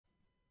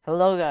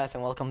Hello guys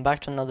and welcome back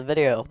to another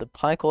video of the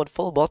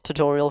PyCord Bot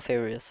tutorial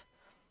series.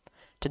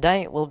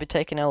 Today we'll be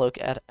taking a look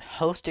at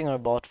hosting our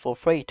bot for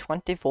free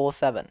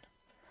 24/7.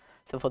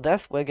 So for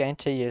this we're going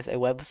to use a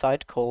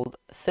website called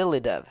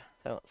SillyDev,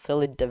 so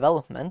Silly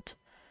Development,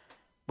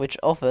 which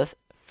offers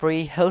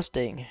free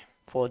hosting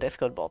for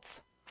Discord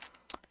bots.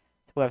 So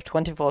we have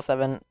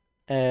 24/7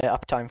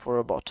 uptime for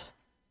a bot.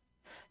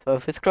 So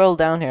if we scroll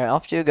down here,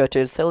 after you go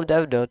to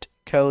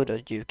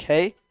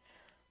sillydev.co.uk,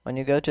 when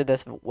you go to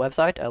this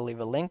website, I'll leave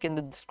a link in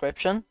the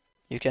description.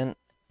 You can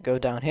go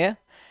down here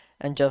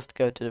and just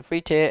go to the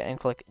free tier and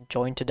click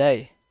join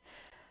today.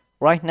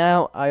 Right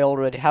now I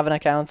already have an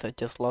account, so it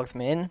just logs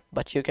me in,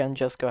 but you can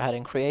just go ahead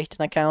and create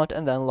an account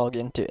and then log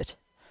into it.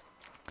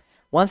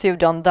 Once you've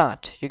done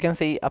that, you can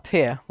see up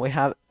here we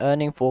have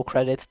earning 4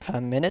 credits per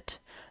minute,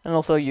 and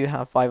also you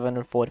have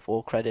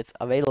 544 credits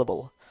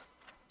available.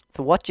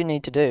 So what you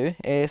need to do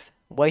is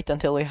wait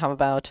until you have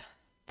about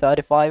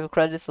 35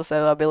 credits or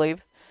so, I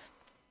believe,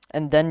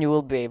 and then you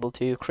will be able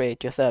to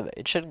create your server.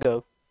 It should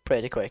go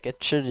pretty quick.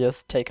 It should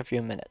just take a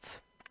few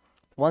minutes.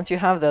 Once you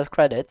have those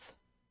credits,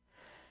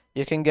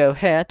 you can go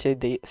here to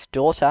the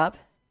Store tab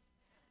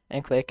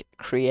and click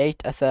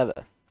Create a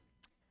Server.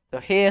 So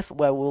here's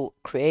where we'll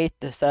create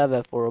the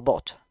server for a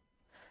bot.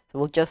 So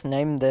we'll just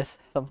name this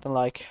something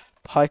like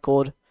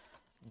PyCord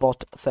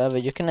Bot server.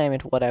 You can name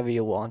it whatever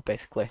you want,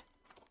 basically.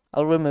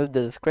 I'll remove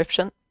the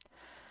description,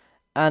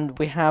 and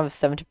we have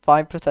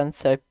 75%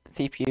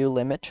 CPU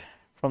limit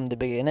from the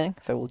beginning,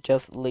 so we'll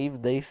just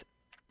leave these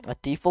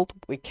at default.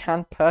 We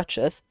can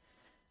purchase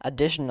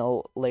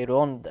additional later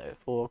on though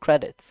for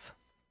credits.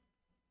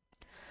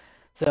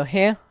 So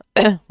here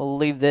we'll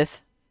leave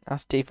this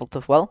as default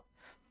as well.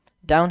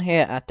 Down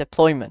here at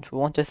deployment, we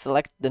want to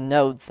select the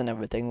nodes and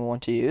everything we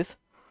want to use.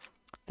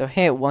 So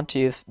here we want to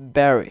use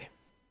Berry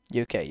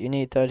UK. You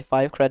need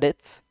 35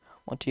 credits.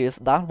 Want to use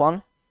that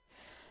one.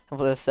 And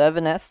for the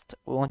server nest,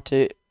 we want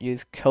to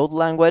use code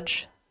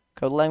languages.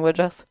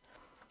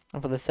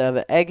 And for the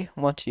server egg,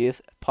 we want to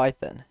use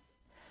Python.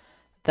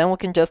 Then we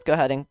can just go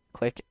ahead and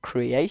click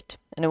create,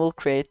 and it will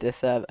create this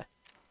server.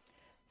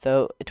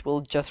 So it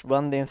will just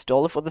run the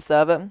installer for the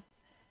server,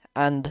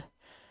 and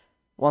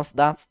once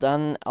that's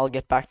done, I'll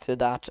get back to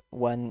that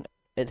when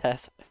it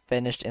has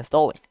finished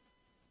installing.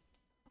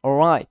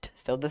 Alright,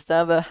 so the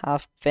server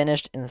has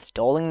finished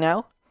installing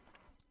now.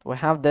 We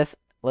have this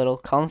little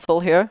console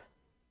here.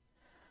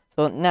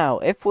 So now,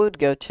 if we would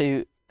go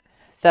to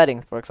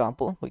settings, for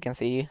example, we can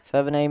see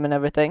server name and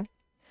everything.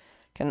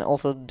 Can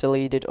also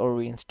delete it or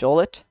reinstall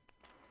it.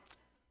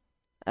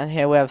 And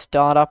here we have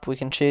startup. We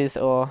can choose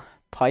our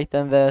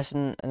Python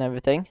version and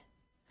everything.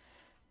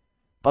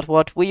 But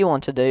what we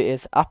want to do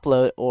is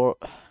upload our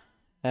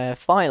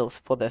files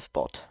for this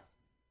bot.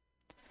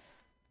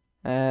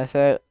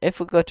 So if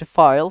we go to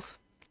files,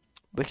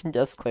 we can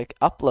just click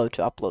upload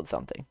to upload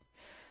something.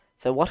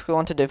 So what we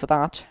want to do for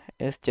that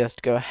is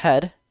just go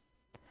ahead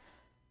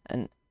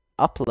and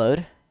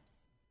upload.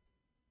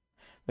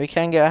 We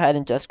can go ahead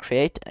and just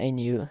create a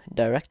new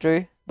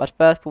directory, but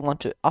first we want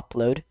to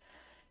upload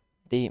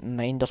the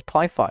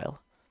main.py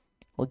file.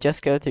 We'll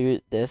just go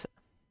through this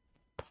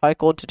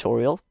PyCord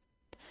tutorial.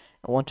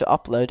 I want to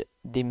upload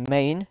the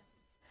main,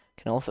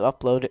 can also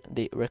upload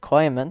the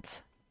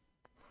requirements,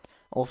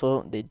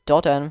 also the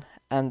 .env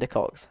and the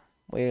cogs.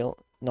 We'll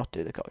not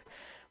do the cog.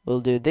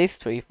 We'll do these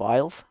 3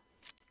 files.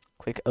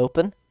 Click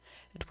open.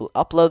 It will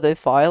upload these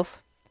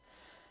files.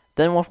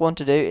 Then what we want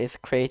to do is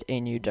create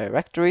a new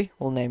directory.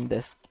 We'll name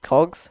this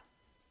cogs.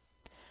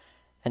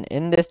 And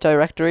in this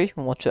directory,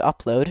 we want to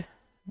upload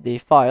the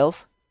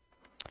files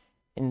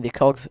in the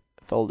cogs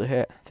folder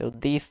here. So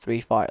these 3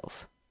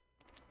 files.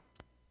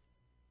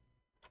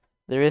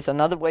 There is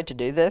another way to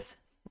do this.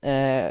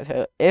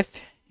 So if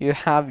you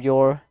have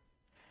your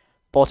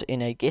bot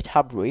in a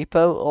GitHub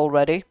repo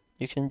already,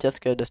 you can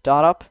just go to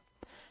startup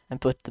and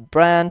put the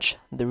branch,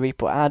 the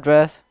repo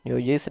address, your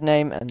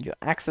username and your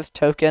access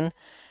token,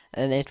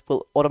 and it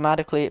will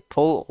automatically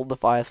pull all the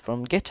files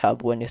from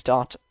GitHub when you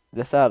start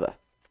the server.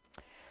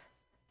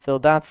 So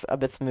that's a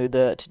bit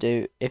smoother to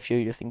do if you're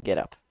using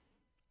GitHub.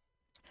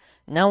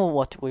 Now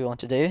what we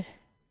want to do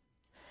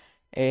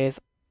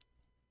is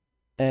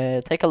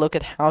take a look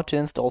at how to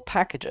install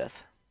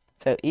packages.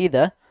 So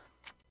either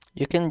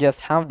you can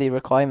just have the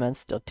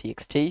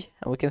requirements.txt,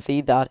 and we can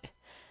see that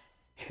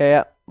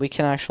here we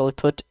can actually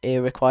put a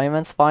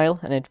requirements file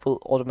and it will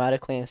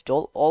automatically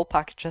install all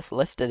packages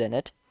listed in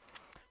it.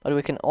 But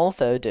we can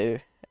also do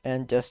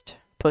and just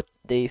put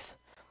these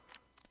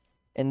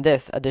in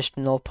this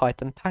additional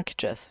Python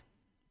packages.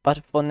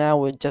 But for now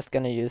we're just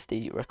going to use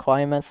the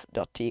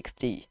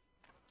requirements.txt.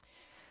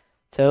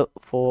 So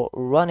for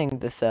running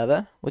the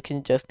server, we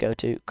can just go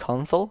to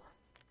console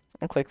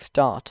and click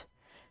start,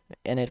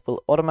 and it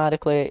will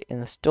automatically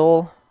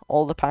install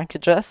all the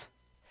packages.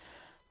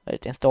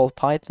 It installed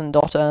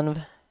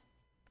python.env,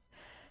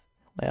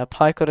 we have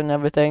PyCord and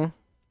everything,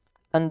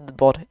 and the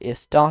bot is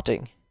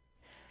starting.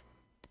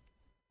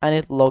 And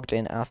it logged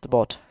in as the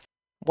bot.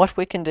 What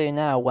we can do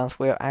now, once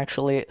we're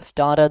actually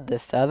started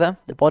this server,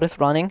 the bot is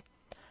running,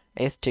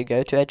 is to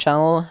go to a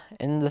channel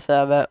in the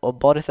server or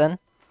bot is in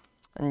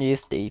and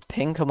use the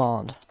ping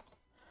command.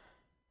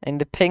 And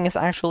the ping is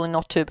actually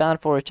not too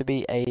bad for it to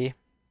be a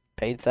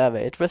paid server.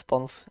 It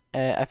responds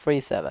a free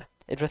server.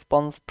 It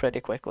responds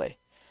pretty quickly.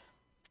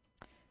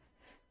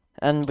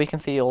 And we can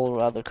see all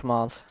our other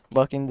commands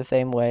working the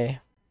same way.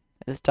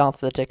 It starts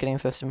the ticketing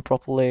system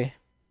properly.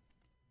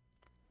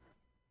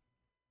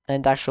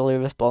 And it actually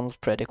responds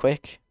pretty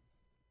quick.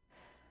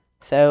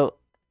 So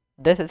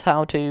this is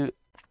how to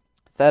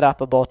set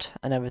up a bot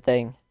and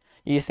everything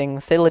using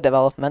silly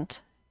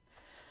development.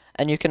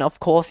 And you can of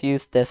course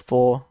use this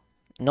for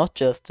not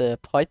just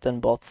Python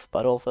bots,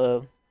 but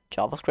also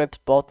JavaScript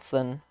bots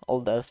and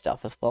all those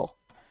stuff as well.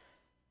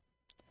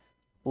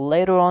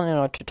 Later on in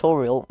our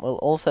tutorial, we'll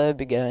also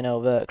be going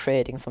over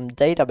creating some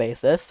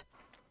databases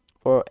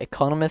for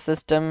economy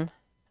system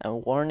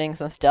and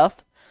warnings and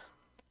stuff.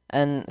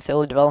 And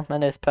silly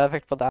development is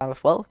perfect for that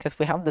as well, because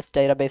we have this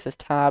databases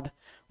tab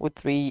with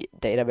 3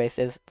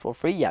 databases for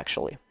free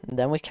actually. And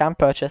then we can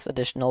purchase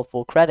additional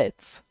for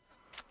credits.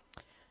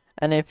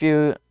 And if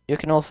you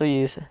can also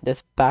use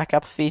this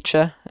backups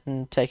feature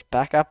and take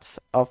backups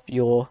of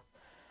your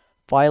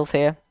files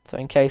here. So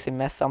in case you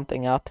mess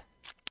something up,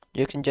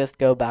 you can just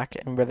go back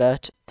and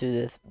revert to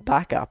this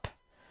backup.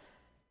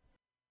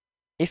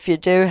 If you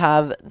do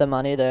have the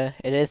money though,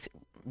 it is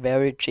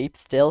very cheap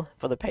still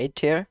for the paid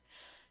tier.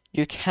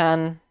 You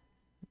can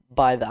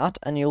buy that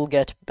and you'll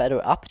get better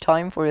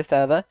uptime for your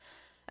server,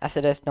 as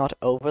it is not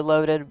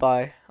overloaded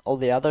by all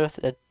the others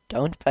that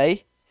don't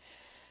pay.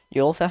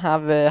 You also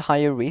have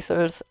higher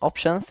resource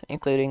options,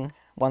 including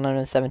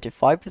 175%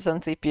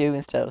 CPU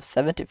instead of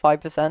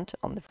 75%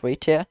 on the free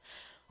tier.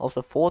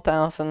 Also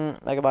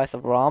 4000 megabytes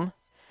of RAM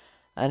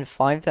and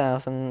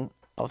 5000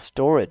 of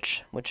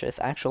storage, which is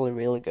actually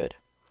really good.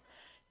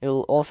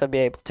 You'll also be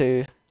able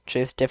to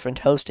choose different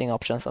hosting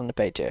options on the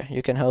paid tier.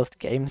 You can host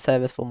game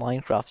servers for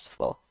Minecraft as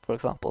well, for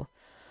example.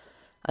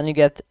 And you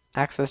get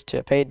access to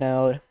a paid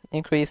node,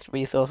 increased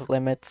resource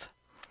limits,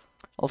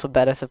 also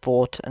better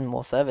support and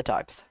more server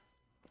types.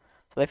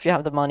 So if you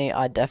have the money,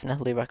 I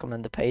definitely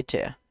recommend the paid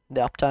tier. The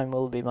uptime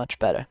will be much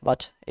better,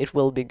 but it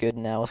will be good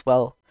now as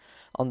well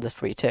on this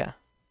free tier.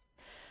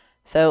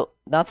 So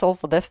that's all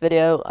for this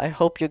video. I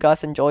hope you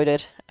guys enjoyed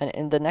it, and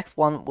in the next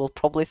one we'll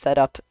probably set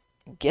up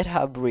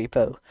GitHub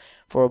repo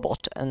for a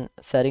bot and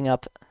setting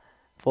up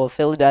for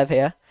silly dev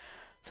here,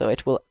 so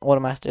it will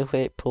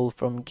automatically pull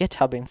from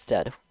GitHub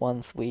instead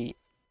once we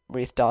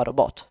restart a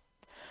bot.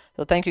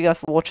 So thank you guys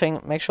for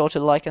watching. Make sure to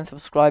like and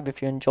subscribe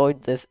if you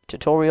enjoyed this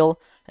tutorial,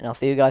 and I'll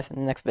see you guys in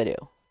the next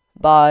video.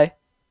 Bye!